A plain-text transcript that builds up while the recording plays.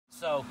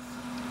So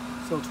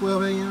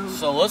 12 a.m.?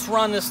 So let's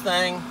run this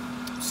thing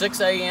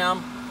 6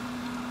 a.m.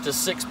 to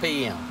 6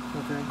 p.m.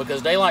 Okay.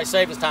 Because daylight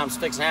savings time is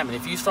fixing to happen.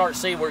 If you start to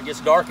see where it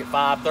gets dark at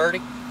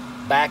 5:30,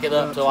 back it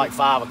up to like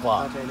 5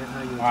 o'clock. Okay, then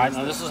how you All right,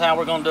 now this is how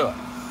we're going to do it.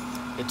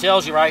 It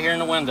tells you right here in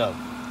the window.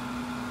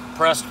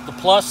 Press the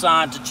plus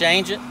sign to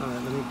change it. All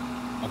right, let me.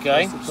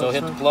 Okay, so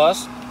hit the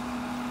plus.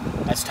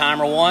 That's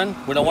timer 1.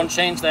 We don't want to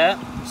change that.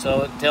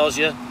 So it tells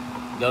you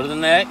go to the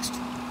next.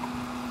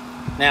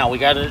 Now we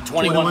got it at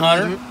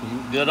 2100.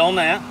 Good on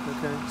that.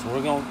 Okay. So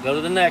we're going to go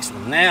to the next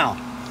one. Now,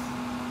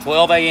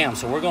 12 a.m.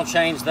 So we're going to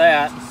change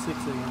that to 6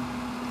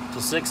 a.m.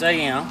 to 6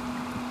 a.m.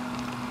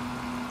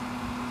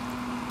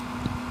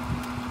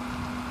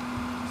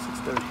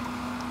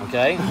 6:30.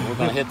 Okay, we're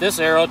going to hit this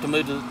arrow to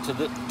move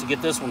to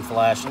get this one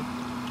flashing.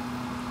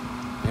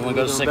 And we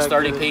go to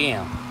 6:30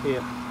 p.m.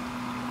 Yeah.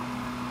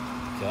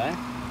 Okay.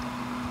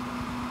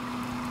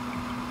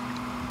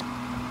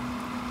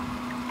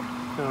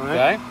 All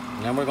right. Okay.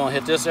 And then we're going to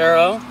hit this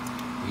arrow.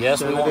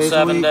 Yes, we want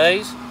 7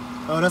 days.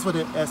 Oh, that's what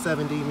the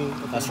S7D means.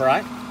 Okay. That's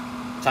right.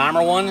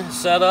 Timer 1 is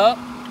set up.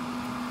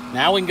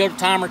 Now we can go to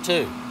timer 2.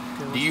 Okay,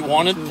 do you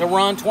want it to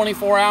run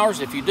 24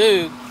 hours? If you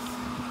do,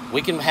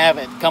 we can have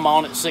it come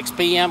on at 6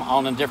 p.m.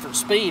 on a different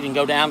speed and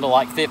go down to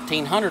like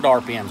 1500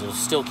 RPMs. It'll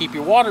still keep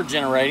your water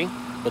generating,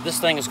 but this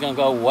thing is going to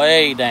go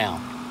way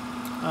down.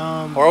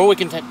 Or we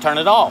can turn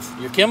it off.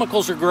 Your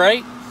chemicals are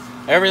great.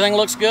 Everything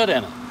looks good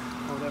in it.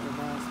 Oh, that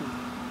reminds me.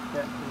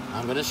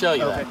 I'm going to show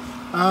you okay. that.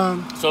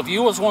 So if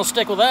you just want to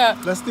stick with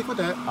that. Let's stick with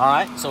that. All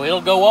right, so it'll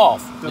go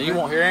off. Okay. You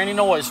won't hear any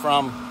noise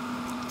from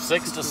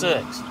 6 to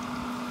 6.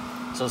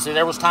 So see,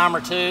 there was timer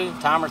 2,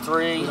 timer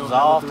 3 is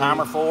off,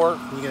 timer 4.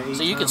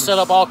 So you can set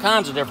up all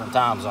kinds of different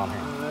times on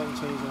here.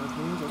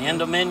 Okay.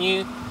 End of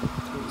menu.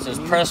 It says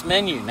press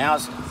menu. Now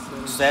it's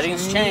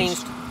settings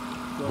changed.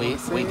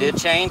 We did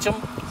change them.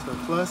 So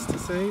plus to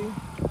save.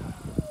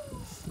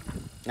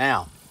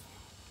 Now,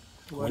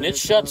 when it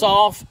shuts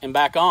off and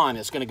back on,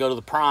 it's going to go to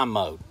the prime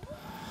mode.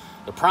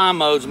 The prime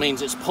mode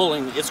means it's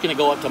going to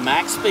go up to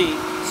max speed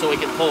so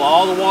it can pull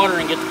all the water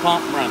and get the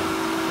pump running.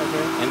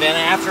 Okay. And then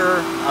after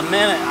a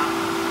minute,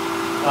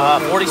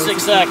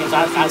 46 seconds,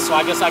 so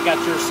I guess I got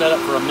yours set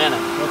up for a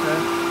minute. Okay.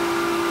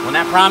 When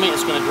that prime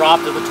it's going to drop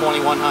to the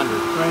 2100.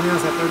 Right now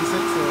it's at 36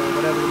 or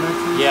whatever the max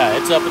is? Yeah,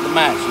 it's up at the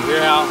max. You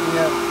hear how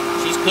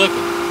she's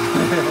cooking.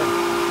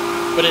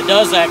 But it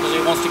does that because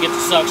it wants to get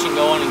the suction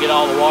going and get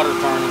all the water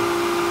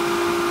turning.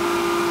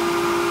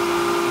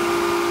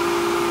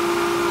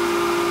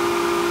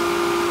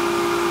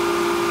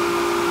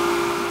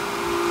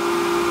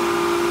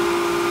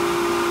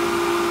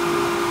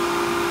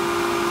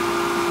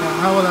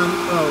 How will I,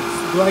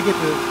 do I get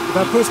the, if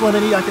I push one of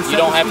these, I can set You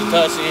don't have speed?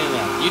 to touch any of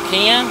them. You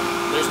can,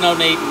 there's no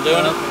need in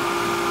doing it.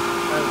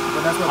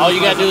 But that's what All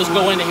you got to do is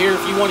go into here.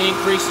 If you want to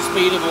increase the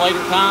speed at a later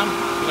time,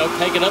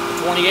 take it up to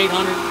 2,800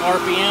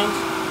 RPMs.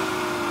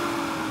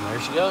 There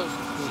she goes.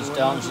 She's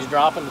telling she's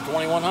dropping to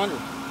 2,100.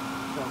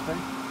 Okay.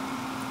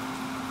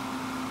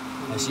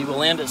 And she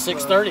will end at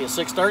 6:30. At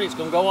 6:30, it's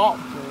going to go off.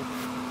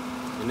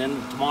 Okay. And then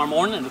tomorrow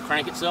morning, it'll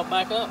crank itself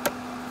back up.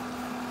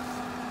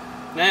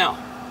 Now.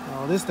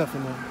 All this stuff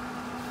in there.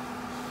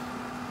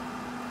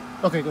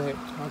 Okay, go ahead.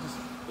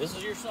 This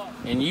is your salt.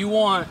 And you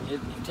want, it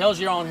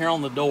tells you on here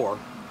on the door.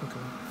 Okay.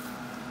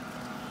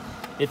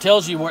 It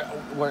tells you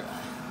where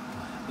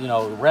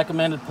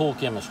recommended pool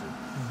chemistry.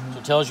 So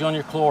it tells you on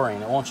your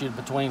chlorine. It wants you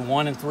between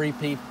 1 and 3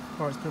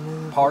 parts per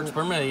million. Parts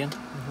per million.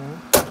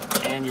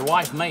 And your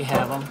wife may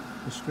have them.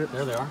 The strips.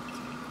 There they are.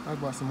 I'll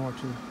buy some more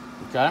too.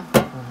 Okay.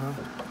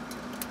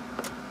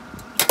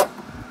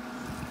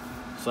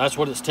 So that's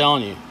what it's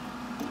telling you.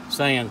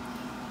 Saying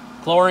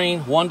chlorine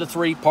 1 to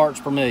 3 parts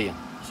per million.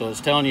 So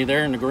it's telling you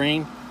there in the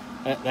green,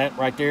 that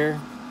right there,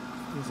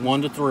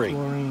 1 to 3.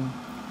 Chlorine.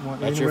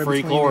 That's your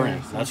free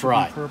chlorine. So that's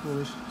right.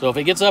 So if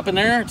it gets up in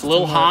there, it's a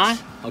little high.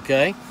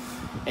 Okay.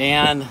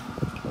 And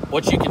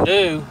what you can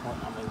do,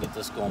 I'm going to get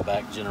this going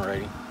back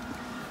generating.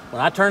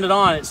 When I turn it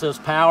on, it says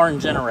power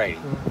and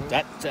generating.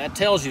 That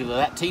tells you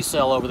that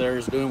T-cell over there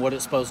is doing what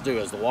it's supposed to do.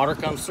 As the water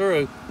comes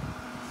through,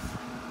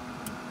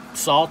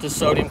 salt is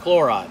sodium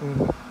chloride.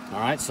 All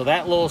right, so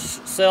that little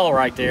cell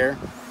right there,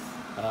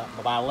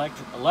 by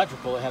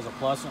electrical, it has a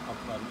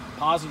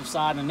positive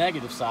side and a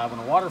negative side. When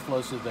the water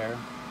flows through there,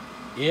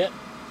 it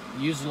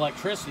uses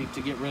electricity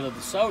to get rid of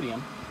the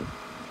sodium,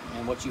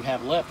 and what you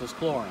have left is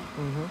chlorine.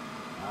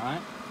 All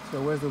right.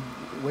 So where's the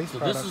waste? So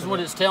this is what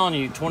it's telling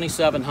you: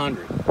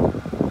 2,700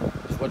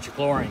 is what your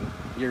chlorine,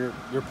 your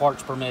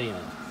parts per million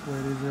is.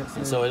 Where does that say?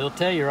 And so it'll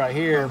tell you right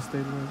here.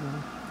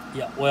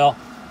 Yeah. Well,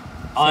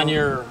 on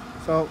your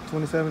salt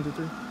 27 to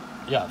 3.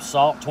 Yeah,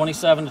 salt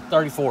 27 to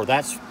 34.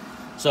 That's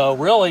so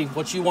really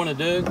what you want to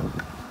do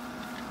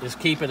is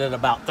keep it at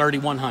about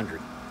 3,100.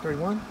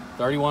 31?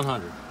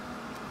 3,100.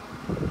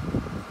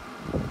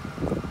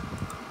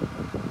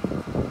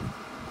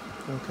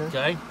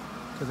 Okay.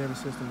 Because every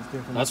system is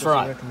different. That's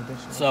right.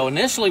 So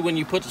initially when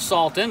you put the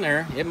salt in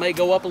there, it may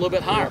go up a little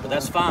bit higher, but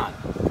that's fine.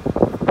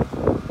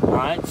 All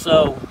right,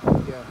 so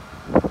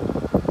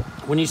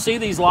when you see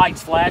these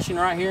lights flashing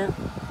right here,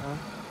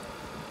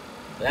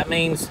 That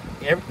means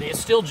it's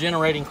still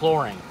generating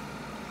chlorine,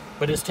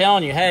 but it's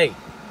telling you, hey,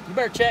 you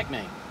better check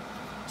me.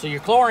 So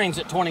your chlorine's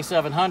at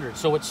 2,700,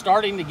 so it's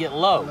starting to get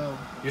low.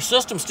 Your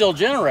system's still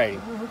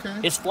generating. Oh, okay.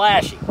 It's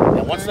flashing.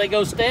 And once they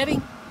go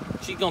steady,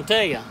 she's gonna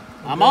tell you,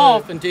 I'm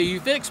off until you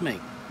fix me.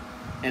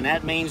 And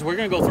that means we're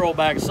gonna go throw a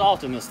bag of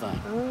salt in this thing.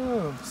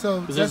 Oh,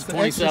 so that's the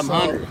extra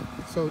 2,700. salt.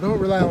 So don't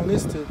rely on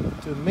this to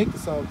make the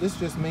salt. This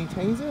just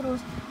maintains it, or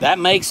that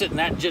makes it, and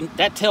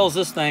that tells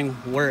this thing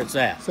where it's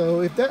at.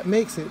 so if that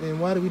makes it, then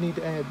why do we need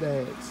to add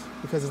bags?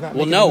 Because it's not.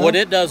 Well, making no. enough? What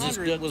it does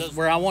is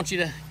where I want you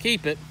to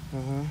keep it.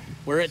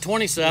 We're at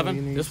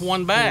 27. Just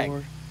one bag.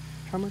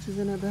 How much is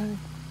in that bag?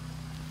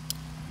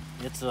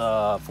 It's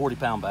a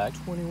 40-pound bag.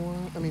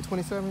 21. I mean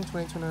 27,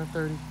 28, 29,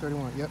 30,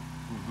 31. Yep.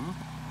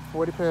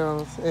 40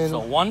 pounds. And so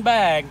one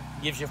bag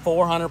gives you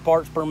 400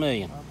 parts per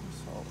million.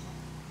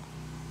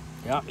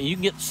 Yeah, you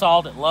can get the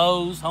salt at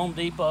Lowe's, Home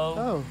Depot.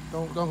 Oh,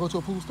 don't go to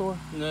a pool store?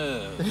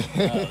 No,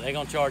 they're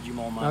gonna charge you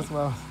more money. That's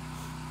well.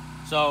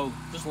 So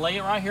just lay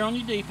it right here on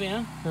your deep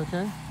end.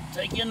 Okay.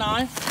 Take your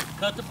knife,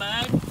 cut the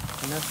bag. And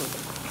that's a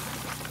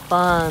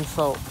fine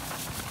salt.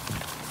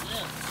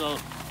 Yeah. So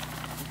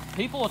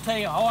people will tell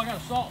you, oh, I got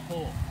a salt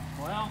pool.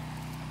 Well,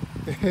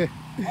 part of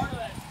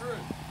that's true.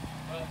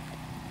 But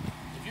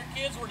if your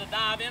kids were to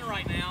dive in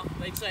right now,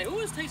 they'd say, ooh,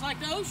 this tastes like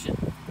the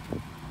ocean.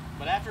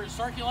 But after it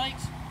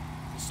circulates,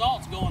 the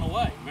salt's going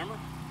away, remember?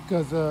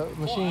 Because the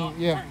machine,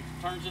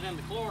 turns it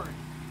into chlorine.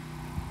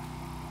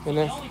 And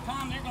so the only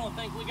time they're going to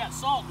think we got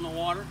salt in the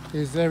water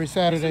is every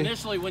Saturday. Is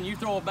initially when you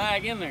throw a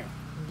bag in there.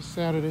 Every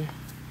Saturday.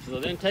 So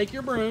then take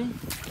your broom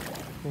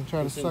and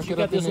try to suck it up. You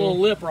got this little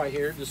lip right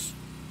here. Just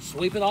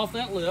sweep it off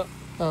that lip.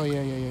 Oh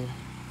yeah.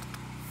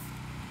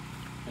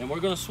 And we're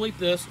going to sweep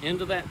this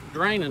into that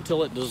drain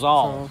until it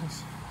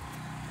dissolves.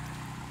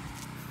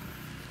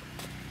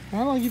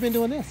 How long have you been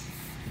doing this?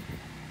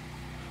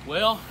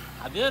 Well,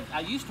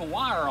 I used to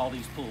wire all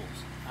these pools.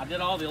 I did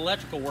all the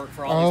electrical work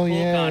for all these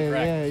pool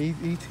contractors.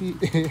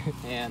 Yeah,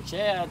 And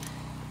Chad,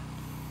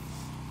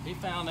 he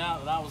found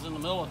out that I was in the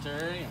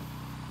military, and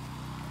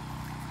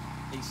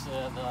he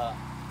said,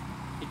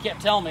 he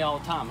kept telling me all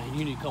the time, man,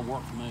 you need to come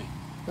work for me.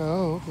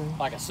 Oh, okay.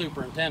 Like a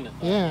superintendent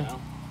thing, yeah. you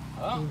know?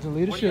 Well, the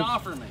leadership. What do you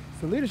offer me?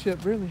 It's the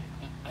leadership, really.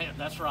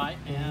 That's right.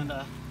 And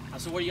I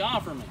said, what do you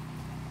offer me?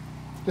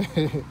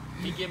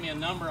 He'd give me a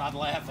number, I'd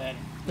laugh at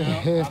him. You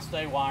know, I'll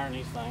stay wiring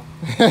these things.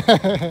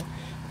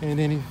 And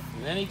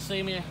then he'd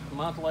see me a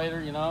month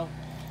later, you know,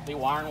 be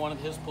wiring one of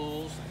his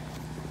pools.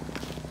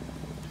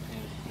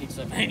 And he'd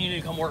say, man, you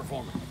need to come work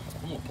for me.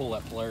 I'm going to pull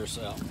that Polaris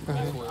out.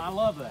 I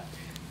love that.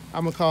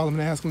 I'm going to call him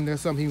and ask him if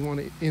there's something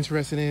he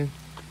interested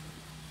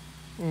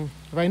in.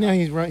 Right now,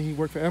 he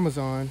works for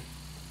Amazon.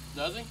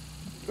 Does he?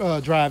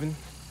 Driving.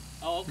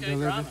 Oh, okay,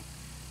 driving.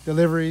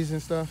 Deliveries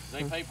and stuff.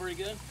 They pay pretty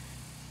good?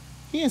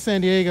 He in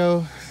San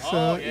Diego,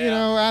 so, yeah. you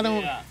know, I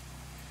don't... Yeah.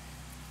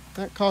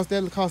 That cost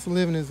of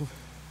living is...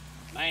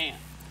 Man.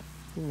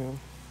 You know.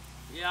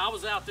 Yeah, I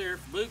was out there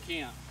for boot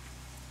camp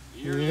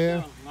years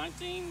ago,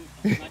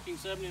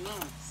 1979.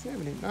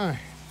 79.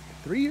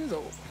 3 years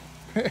old.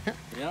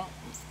 Yeah.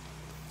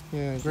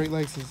 Yeah, Great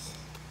Lakes is...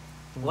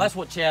 Well, that's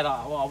what Chad,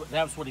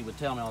 that's what he would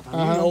tell me all the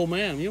time. You're an old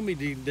man, you'll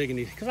be digging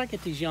these. Because I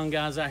get these young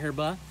guys out here,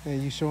 bud. Yeah,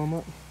 you show them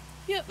up?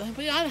 Yeah, but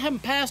I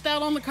haven't passed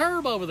out on the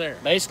curb over there.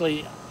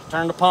 Basically,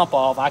 turn the pump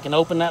off. I can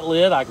open that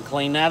lid, I can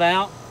clean that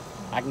out.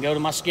 I can go to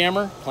my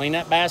skimmer, clean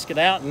that basket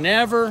out.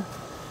 Never,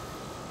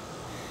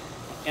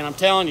 and I'm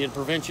telling you, to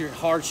prevent your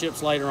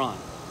hardships later on,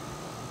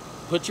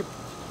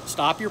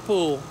 stop your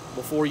pool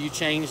before you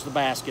change the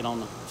basket on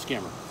the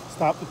skimmer.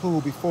 Stop the pool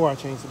before I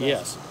change the basket?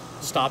 Yes.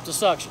 Stop the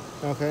suction.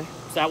 Okay.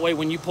 So that way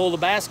when you pull the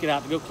basket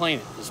out to go clean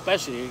it,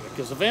 especially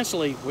because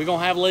eventually we're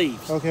going to have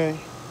leaves. Okay.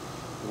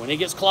 When it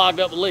gets clogged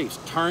up with leaves,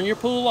 turn your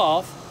pool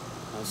off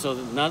so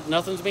that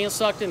nothing's being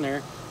sucked in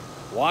there.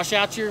 Wash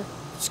out your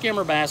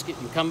skimmer basket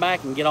and come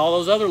back and get all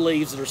those other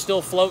leaves that are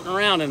still floating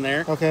around in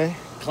there. Okay.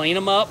 Clean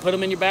them up, put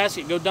them in your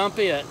basket, go dump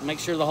it, make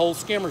sure the whole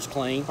skimmer's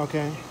clean.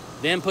 Okay.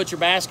 Then put your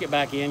basket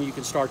back in, you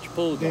can start your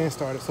pool going. Then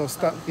start it. So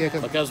stop. Yeah.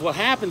 Because what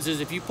happens is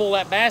if you pull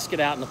that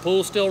basket out and the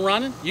pool's still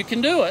running, you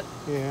can do it.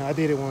 Yeah, I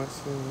did it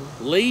once.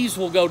 Leaves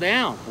will go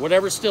down,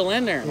 whatever's still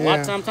in there. Yeah. A lot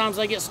of sometimes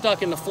they get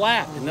stuck in the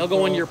flap and they'll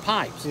go in your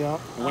pipes. Yeah.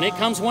 And when it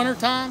comes winter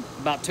time,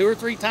 about 2 or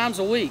 3 times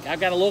a week,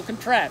 I've got a little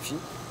contraption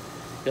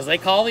because they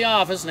call the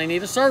office and they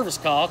need a service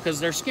call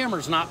because their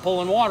skimmer's not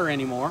pulling water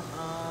anymore.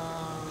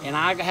 And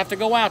I have to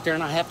go out there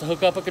and I have to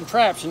hook up a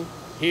contraption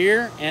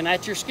here and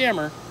at your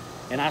skimmer.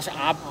 And I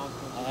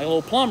a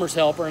little plumber's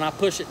helper, and I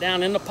push it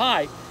down in the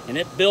pipe, and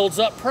it builds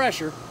up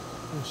pressure,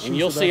 and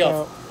you'll see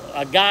a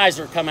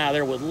geyser come out of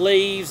there with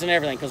leaves and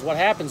everything, because what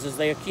happens is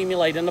they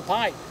accumulate in the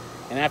pipe,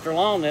 and after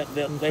long,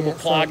 they will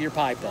clog your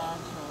pipe up.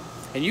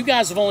 And you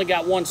guys have only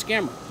got one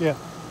skimmer. Yeah.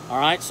 All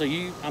right, so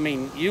you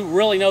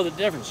really know the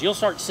difference. You'll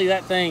start to see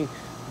that thing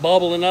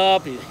bubbling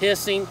up,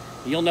 hissing.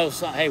 You'll know,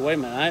 hey, wait a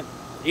minute,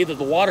 either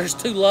the water's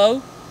too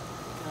low,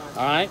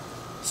 all right?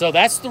 So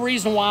that's the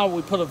reason why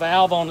we put a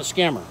valve on the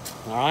skimmer,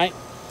 all right?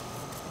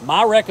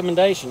 My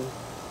recommendation,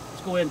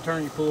 let's go ahead and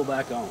turn your pool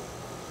back on,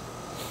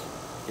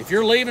 if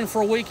you're leaving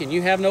for a week and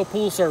you have no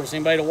pool service,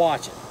 anybody to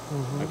watch it,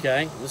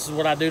 okay? This is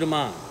what I do to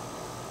mine.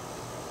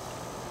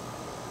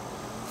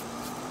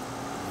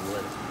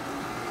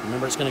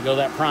 Remember, it's going to go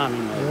that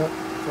priming mode. Yep,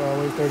 it's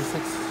always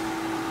 36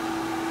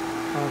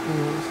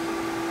 RPMs.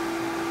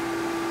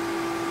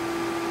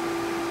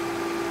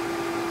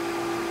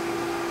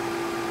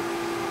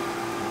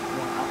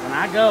 When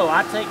I go,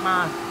 I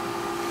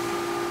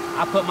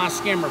put my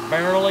skimmer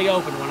barely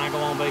open when I go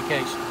on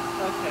vacation.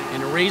 Okay.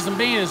 And the reason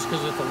being is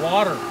because if the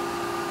water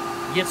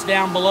gets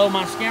down below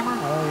my skimmer,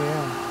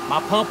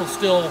 my pump will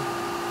still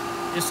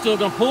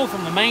going to pull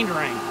from the main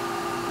drain,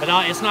 but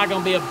it's not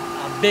going to be a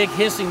big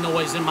hissing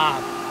noise in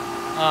my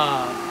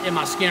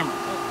skimmer.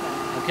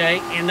 Okay,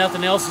 and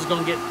nothing else is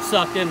going to get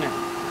sucked in there.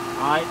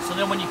 All right, so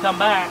then when you come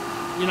back,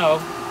 you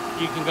know,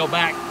 you can go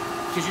back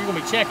because you're going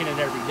to be checking it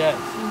every day.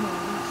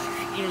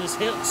 You know, this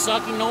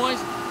sucking noise,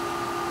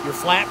 your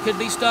flap could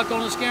be stuck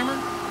on the skimmer,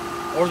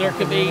 or it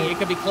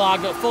could be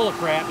clogged up full of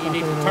crap. You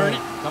need to turn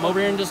it, come over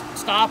here and just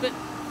stop it,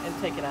 and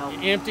take it out,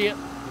 empty it,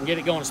 and get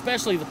it going.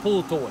 Especially the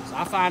pool toys,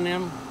 I find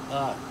them.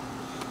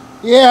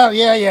 Yeah.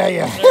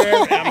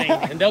 I mean,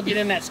 and they'll get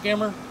in that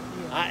skimmer.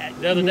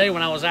 The other day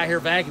when I was out here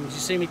vacuuming, you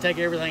see me take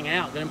everything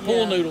out. Then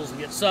pool noodles will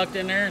get sucked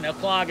in there and they'll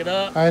clog it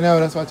up. I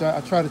know, that's why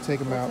I try to take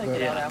them out. Take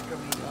it out after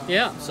we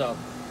so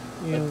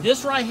but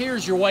this right here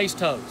is your waste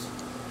hose.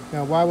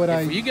 Now, why would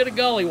if you get a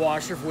gully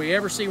washer, if we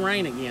ever see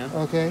rain again,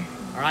 okay,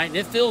 all right, and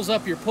it fills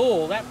up your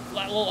pool, that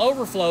little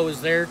overflow is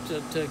there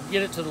to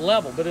get it to the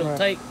level, but it'll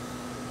take.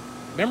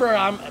 Remember,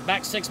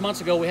 back 6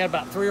 months ago, we had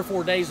about 3 or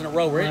 4 days in a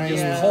row where it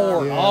just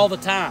poured all the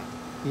time.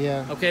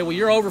 Yeah. Okay, well,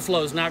 your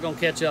overflow is not going to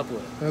catch up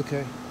with it.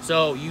 Okay.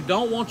 So you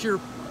don't want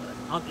your.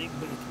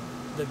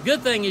 The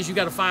good thing is you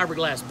got a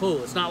fiberglass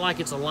pool. It's not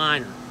like it's a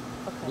liner.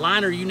 Okay.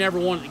 Liner, you never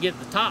want it to get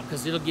to the top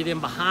because it'll get in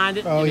behind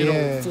it and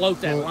it'll float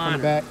that liner.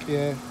 From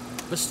the back,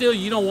 But still,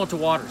 you don't want the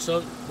water.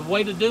 So the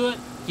way to do it,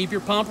 keep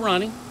your pump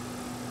running,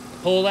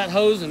 pull that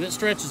hose, and it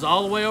stretches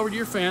all the way over to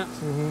your fence,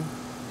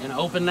 and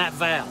open that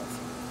valve.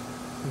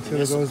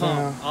 Until it goes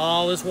down.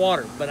 All this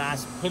water. But I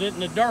put it in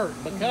the dirt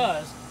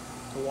because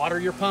the water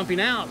you're pumping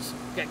out has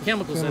got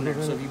chemicals in there.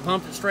 So if you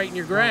pump it straight in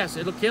your grass,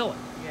 it'll kill it.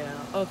 Yeah,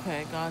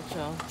 okay,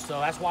 gotcha. So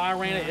that's why I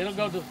ran it. It'll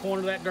go to the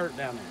corner of that dirt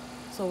down there.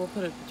 So we'll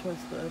put it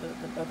towards the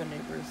other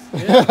neighbors.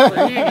 Yeah,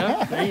 there you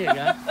go. There you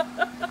go.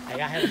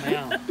 Hey, I had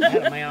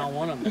a man on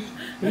one of them.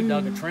 He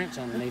dug a trench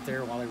underneath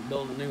there while they were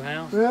building a new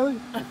house. Really?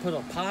 They put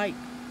a pipe.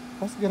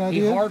 That's a good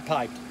idea. He hard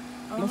piped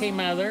it. He came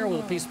out of there with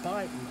a piece of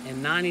pipe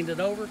and 90'd it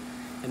over,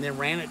 and then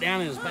ran it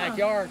down in his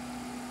backyard.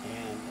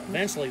 And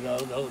eventually, though,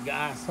 those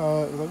guys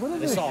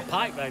they saw a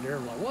pipe back there.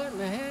 Like, what in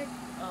the heck?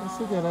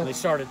 They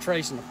started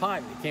tracing the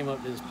pipe. And it came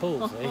up to his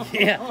pool. So,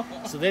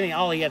 So then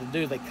all he had to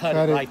do, they cut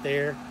it right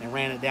there and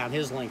ran it down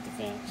his length of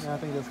fence. Yeah, I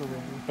think that's what they'll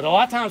do. But a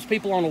lot of times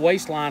people on the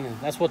waistline,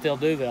 that's what they'll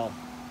do.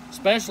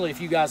 Especially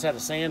if you guys had a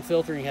sand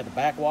filter and you had to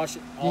backwash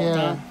it all the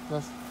time.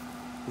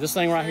 This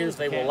thing right here,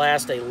 they will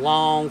last a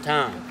long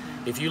time.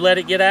 If you let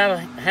it get out of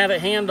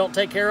hand, don't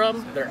take care of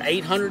them, they're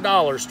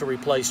 $800 to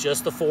replace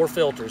just the 4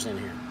 filters in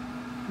here.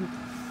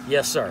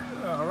 Yes, sir.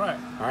 All right.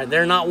 All right,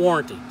 they're not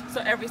warranted.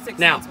 So every 6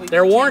 months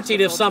they're warranted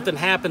if something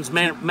happens,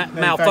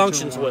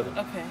 malfunctions with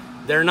them. Okay.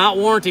 They're not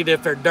warranted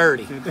if they're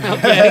dirty.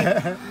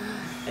 Okay.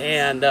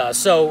 And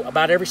so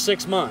about every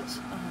 6 months.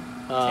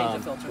 Change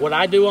the filter. What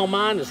I do on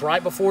mine is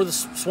right before the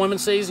swimming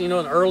season, in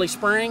the early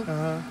spring,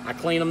 I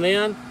clean them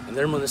then, and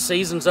then when the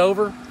season's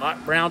over,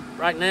 around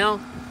right now,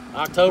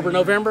 October,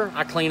 November,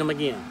 I clean them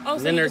again. Oh, and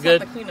so then you they're just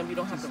good. have to clean them. You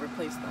don't have to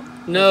replace them.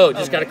 No,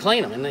 just got to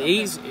clean them. And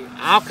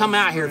I'll come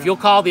out here if you'll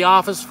call the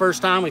office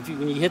first time.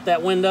 When you hit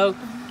that window,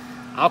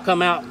 I'll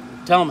come out and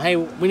tell them, hey,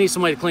 we need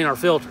somebody to clean our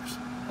filters.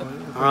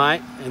 All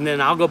right, and then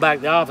I'll go back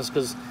to the office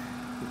because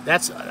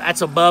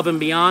that's above and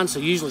beyond. So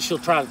usually she'll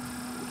try to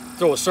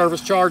throw a service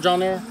charge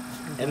on there,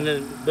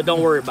 but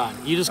don't worry about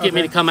it. You just get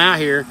me to come out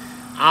here.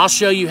 I'll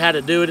show you how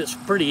to do it. It's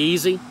pretty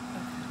easy.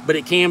 But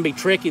it can be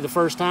tricky the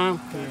first time,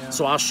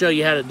 so I'll show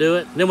you how to do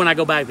it. And then when I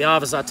go back to the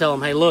office, I tell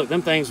them, "Hey, look,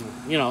 them things,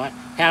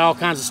 had all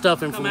kinds of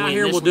stuff in from out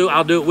here.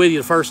 I'll do it with you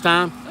the first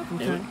time."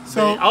 Okay.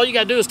 So all you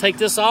gotta do is take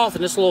this off,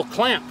 and this little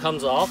clamp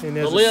comes off. And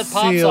The lid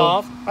pops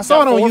off. I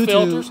saw it on YouTube.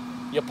 Filters.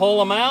 You pull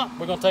them out.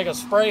 We're gonna take a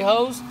spray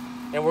hose,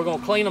 and we're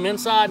gonna clean them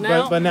inside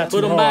now. But not put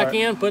too them hard. back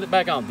in. Put it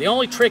back on. The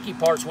only tricky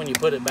part's when you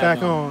put it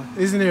back on.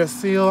 Isn't there a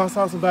seal? I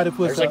saw somebody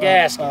put There's a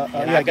gasket.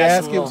 A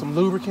gasket with some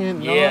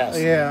lubricant. Yes.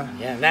 Yeah,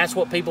 and that's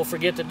what people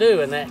forget to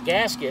do. And that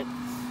gasket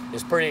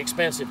is pretty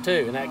expensive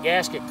too. And that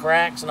gasket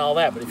cracks and all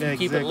that. But if you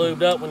keep it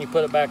lubed up when you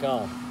put it back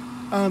on.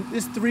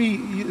 It's 3.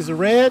 Is a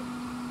red,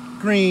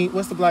 green.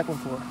 What's the black one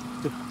for?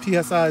 The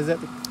PSI. Is that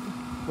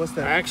what's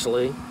that?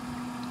 Actually,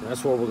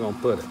 that's where we're gonna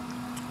put it.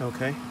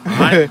 Okay. All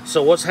right.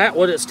 So what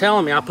it's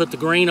telling me, I put the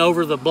green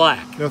over the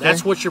black. Okay.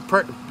 That's what your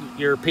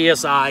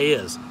PSI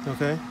is.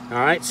 Okay. All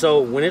right. So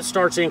when it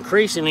starts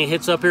increasing and it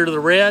hits up here to the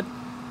red,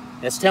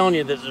 that's telling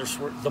you that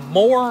the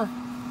more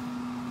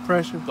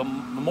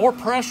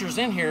pressure's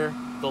in here,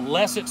 the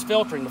less it's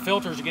filtering. The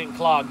filters are getting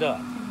clogged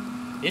up.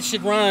 It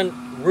should run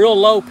real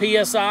low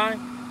PSI,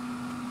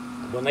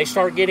 When they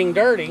start getting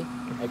dirty,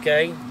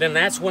 okay, then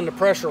that's when the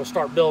pressure will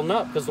start building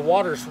up because the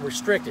water's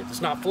restricted.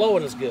 It's not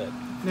flowing as good.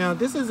 Now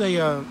this is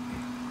a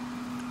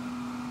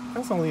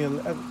that's only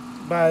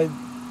by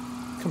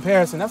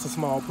comparison, that's a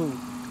small pool.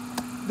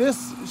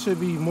 This should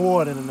be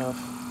more than enough.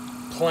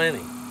 Plenty.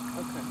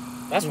 Okay.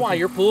 That's why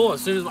your pool,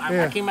 as soon as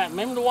I came out,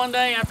 remember the one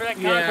day after that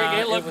concrete,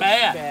 it looked was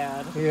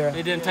bad. Yeah.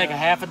 It didn't take a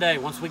half a day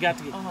once we got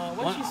to get.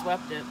 Once you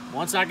swept it.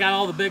 Once I got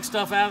all the big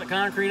stuff out of the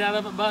concrete out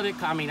of it, but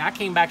I mean, I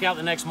came back out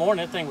the next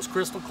morning, that thing was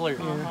crystal clear.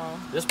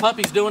 This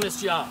puppy's doing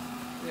its job.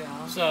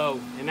 Yeah. So,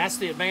 and that's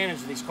the advantage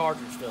of these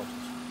cartridge filters.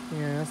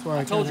 Yeah, that's why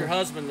I told your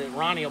husband that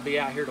Ronnie will be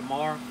out here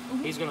tomorrow.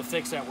 He's going to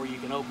fix that where you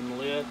can open the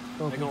lid.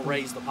 Okay. They're going to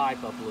raise the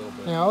pipe up a little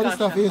bit. Now all this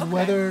stuff is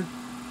weather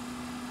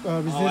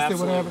resistant,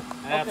 absolutely. whatever.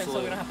 Okay, Absolutely. so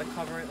we don't have to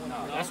cover it.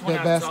 No, that's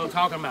what I'm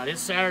talking about.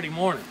 It's Saturday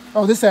morning.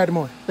 Oh, this Saturday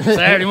morning.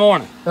 Saturday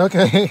morning.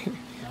 Okay.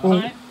 All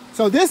right.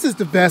 So this is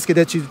the basket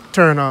that you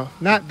turn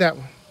off, not that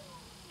one.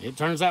 It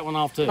turns that one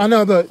off too. I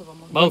know, but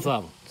Both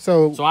of them.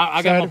 so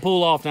I got my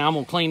pool off now. I'm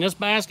going to clean this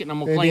basket and I'm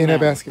going to clean that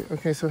that one. basket.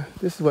 Okay, so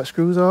this is what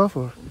screws off,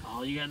 or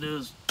All you got to do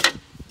is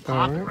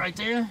pop it right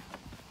there.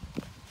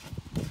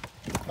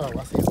 oh,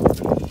 I see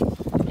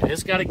it. And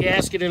it's got a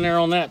gasket in there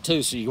on that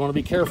too, so you want to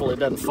be careful it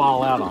doesn't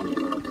fall out on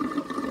you.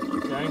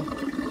 Okay?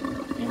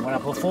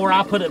 And before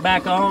I put it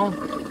back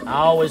on, I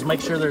always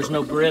make sure there's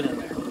no grit in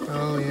there.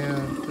 Oh yeah,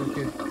 so it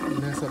could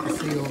mess up the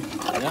seal.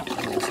 Yep.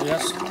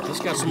 See, it's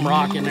got some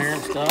rock in there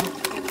and stuff.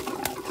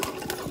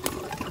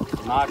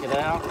 Knock it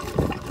out.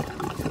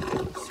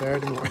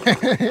 Saturday morning.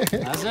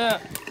 That's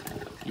it.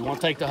 You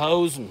want to take the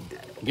hose and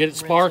get it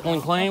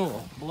sparkling clean,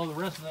 we'll blow the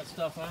rest of that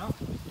stuff out.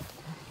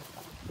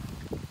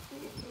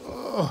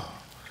 Oh.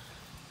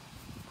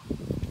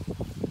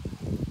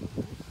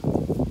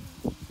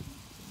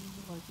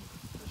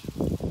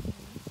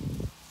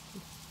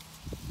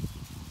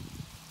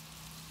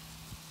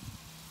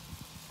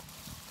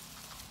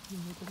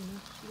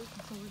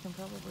 So we can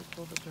probably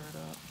pull the dirt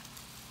up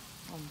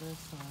on this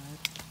side.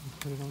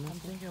 Put it on I'm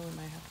thinking we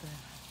might have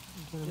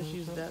to just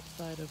use that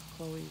side of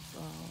Chloe's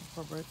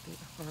for her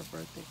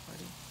birthday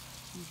party.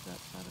 Use that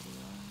side of the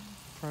yard.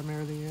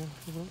 Primarily, yeah.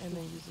 And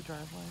then use the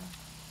driveway.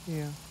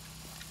 Yeah.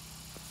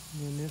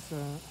 And then this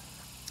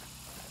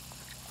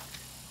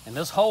And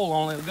this hole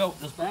only will go,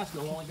 this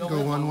basket will only go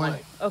in one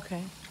way.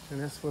 Okay. and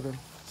that's for the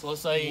So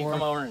let's say you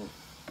come over and,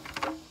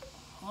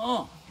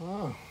 don't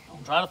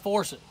try to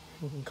force it.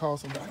 we can call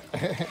somebody.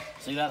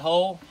 See that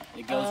hole?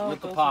 It goes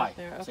with the goes pipe. right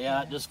there, See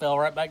how it just fell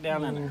right back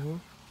down in there? Mhm.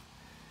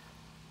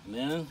 And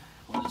then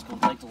we're just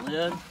gonna take the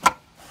lid,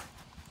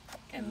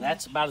 and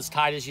that's about as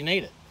tight as you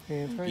need it.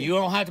 You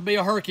don't have to be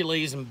a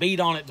Hercules and beat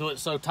on it till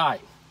it's so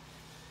tight.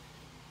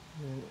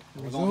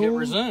 We're gonna hit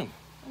resume.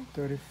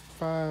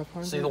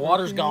 3,500. See, the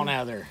water's gone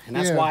out of there, and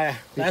that's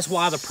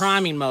why the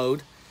priming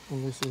mode.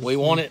 We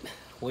want it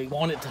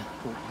to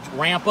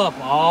ramp up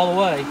all the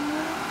way.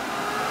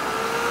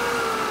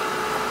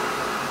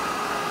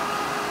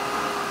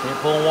 See it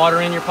pulling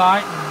water in your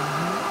pipe,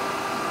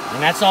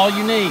 and that's all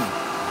you need.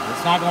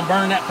 It's not going to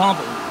burn that pump.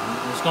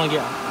 It's going to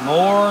get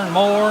more and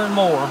more and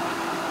more.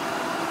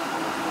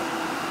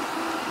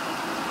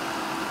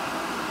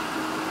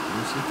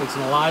 You see,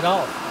 fixing the light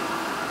off.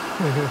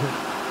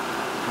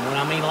 And when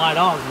I mean light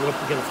off, you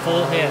get a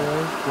full head.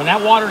 When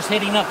that water's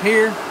hitting up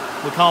here,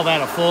 we call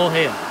that a full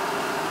head.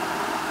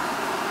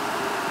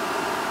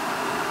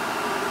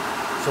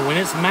 So when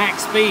it's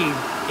max speed,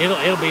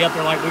 it'll be up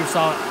there like we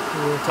saw it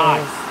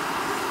tight.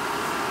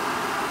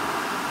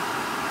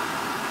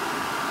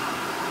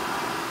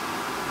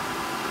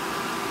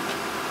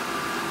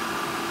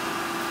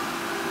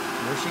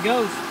 There she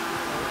goes.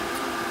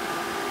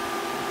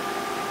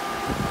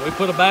 We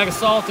put a bag of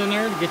salt in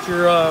there to get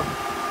your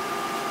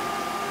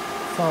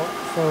salt.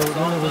 So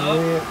then it was up.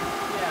 red.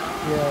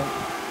 Yeah.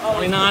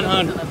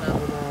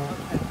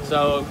 2,900.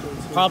 So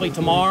probably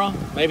tomorrow,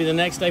 maybe the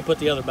next day, put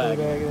the other bag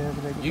in.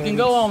 You can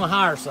go on the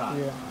higher side.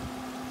 Yeah.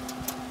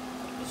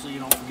 Just so you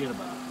don't forget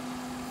about it.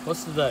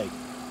 What's the day?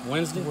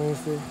 Wednesday?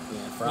 Wednesday. Yeah,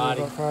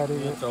 Friday.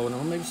 Friday. Yeah, throw it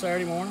on. Maybe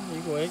Saturday morning.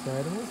 You go ahead.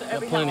 Saturday. So Got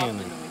every plenty how in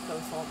often there. do we throw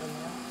salt in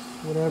there?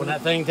 Whatever. When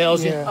that thing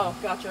tells you. Yeah. Oh,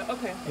 gotcha.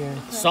 Okay. Yeah.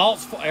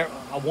 Salt's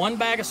one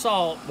bag of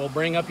salt will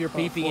bring up your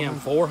ppm,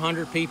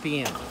 400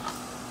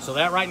 ppm. So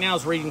that right now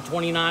is reading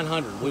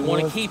 2,900. We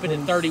want to keep it at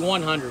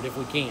 3,100 if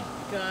we can.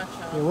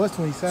 Gotcha. It was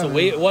 27. So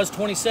it was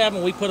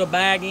 27. We put a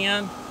bag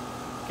in,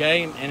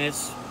 okay, and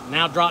it's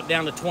now dropped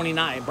down to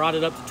 29. It brought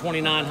it up to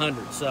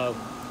 2,900. So,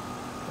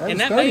 that and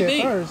was that 30 may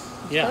be. At first.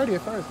 It was 30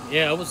 at first.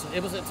 Yeah, it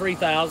was at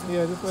 3,000.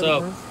 Yeah, just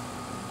so,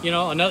 you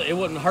know, it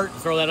wouldn't hurt to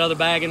throw that other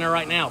bag in there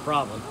right now,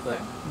 probably. But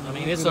I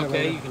mean, it's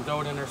okay. You can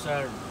throw it in there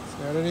Saturday.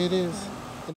 Saturday it is.